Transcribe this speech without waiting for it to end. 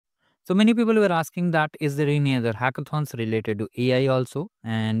So many people were asking that is there any other hackathons related to AI also,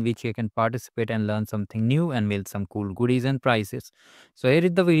 and which you can participate and learn something new and win some cool goodies and prizes. So here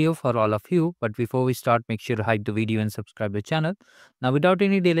is the video for all of you. But before we start, make sure to like the video and subscribe the channel. Now without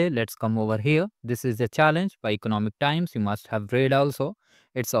any delay, let's come over here. This is the challenge by Economic Times. You must have read also.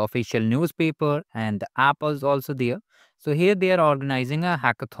 It's an official newspaper and the app is also there. So here they are organizing a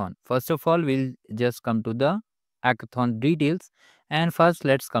hackathon. First of all, we'll just come to the hackathon details, and first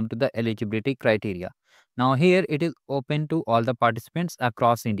let's come to the eligibility criteria. Now here it is open to all the participants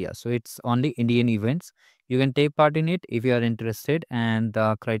across India, so it's only Indian events. You can take part in it if you are interested, and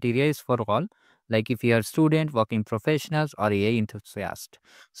the criteria is for all, like if you are student, working professionals or AI enthusiast,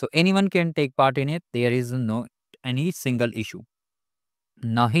 so anyone can take part in it. There is no any single issue.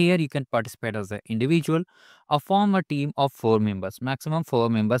 Now here you can participate as an individual or form a team of 4 members. Maximum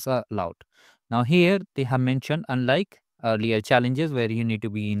 4 members are allowed. Now here they have mentioned, unlike earlier challenges where you need to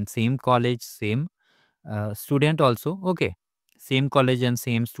be in same college, same student also. Okay, same college and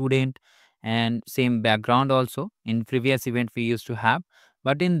same student and same background also. In previous event we used to have,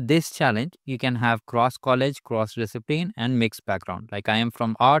 but in this challenge you can have cross college, cross discipline and mixed background. Like I am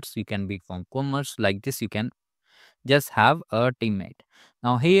from arts, you can be from commerce. Like this you can just have a teammate.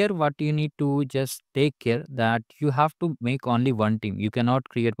 Now here what you need to just take care that you have to make only one team. You cannot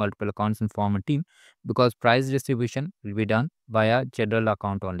create multiple accounts and form a team, because prize distribution will be done via general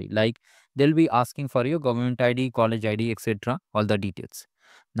account only. Like they'll be asking for your government ID, college ID, etc, all the details.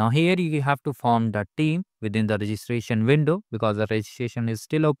 Now here you have to form the team within the registration window, because the registration is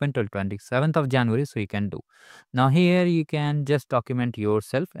still open till 27th of January, so you can do. Now here you can just document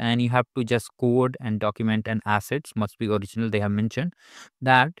yourself, and you have to just code and document, and assets must be original. They have mentioned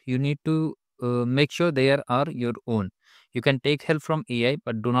that you need to make sure they are your own. You can take help from AI,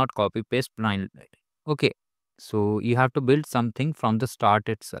 but do not copy paste blindly. Okay, so you have to build something from the start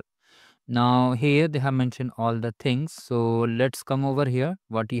itself. Now here they have mentioned all the things. So let's come over here.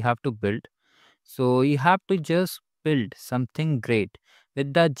 What you have to build. So you have to just build something great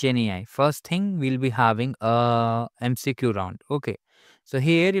with the GenAI. First thing, we'll be having a MCQ round. Okay. So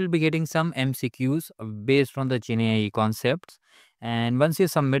here you'll be getting some MCQs based on the GenAI concepts. And once you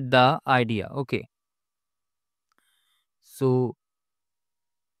submit the idea, okay. So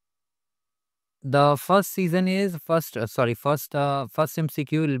the first season is first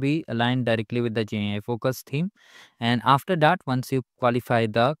MCQ will be aligned directly with the GenAI focus theme, and after that, once you qualify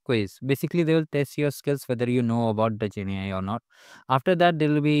the quiz, basically they will test your skills whether you know about the GenAI or not. After that, there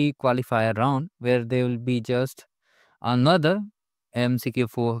will be qualifier round where they will be just another MCQ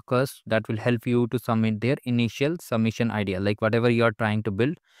focus that will help you to submit their initial submission idea, like whatever you are trying to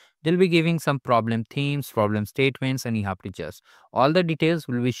build. They'll be giving some problem themes, problem statements, and you have to just all the details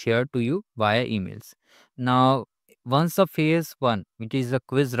will be shared to you via emails. Now, once the phase one, which is the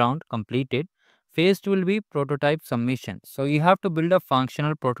quiz round, completed, phase two will be prototype submission. So you have to build a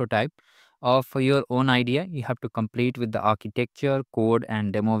functional prototype of your own idea. You have to complete with the architecture, code,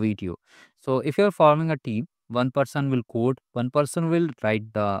 and demo video. So if you're forming a team, one person will code, one person will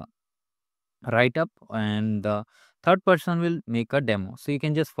write the write up, and the third person will make a demo. So you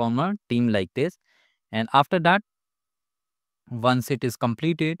can just form a team like this, and after that, once it is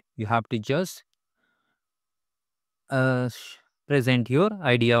completed, you have to just present your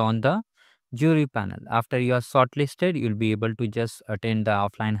idea on the jury panel. After you are shortlisted, you'll be able to just attend the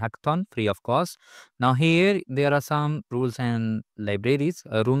offline hackathon free of cost. Now here there are some rules and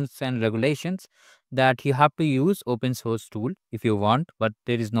rules and regulations, that you have to use open source tool if you want, but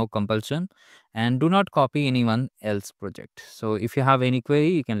there is no compulsion, and do not copy anyone else project. So if you have any query,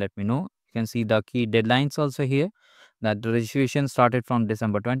 you can let me know. You can see the key deadlines also here, that the registration started from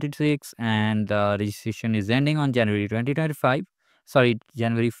December 26 and the registration is ending on January 2025. Sorry,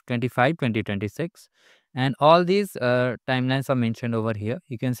 January 25, 2026. And all these timelines are mentioned over here.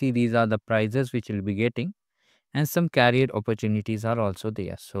 You can see these are the prizes which you'll be getting, and some career opportunities are also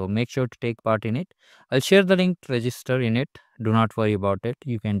there. So make sure to take part in it. I'll share the link to register in it. Do not worry about it.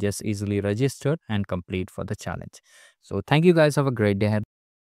 You can just easily register and complete for the challenge. So thank you guys. Have a great day ahead.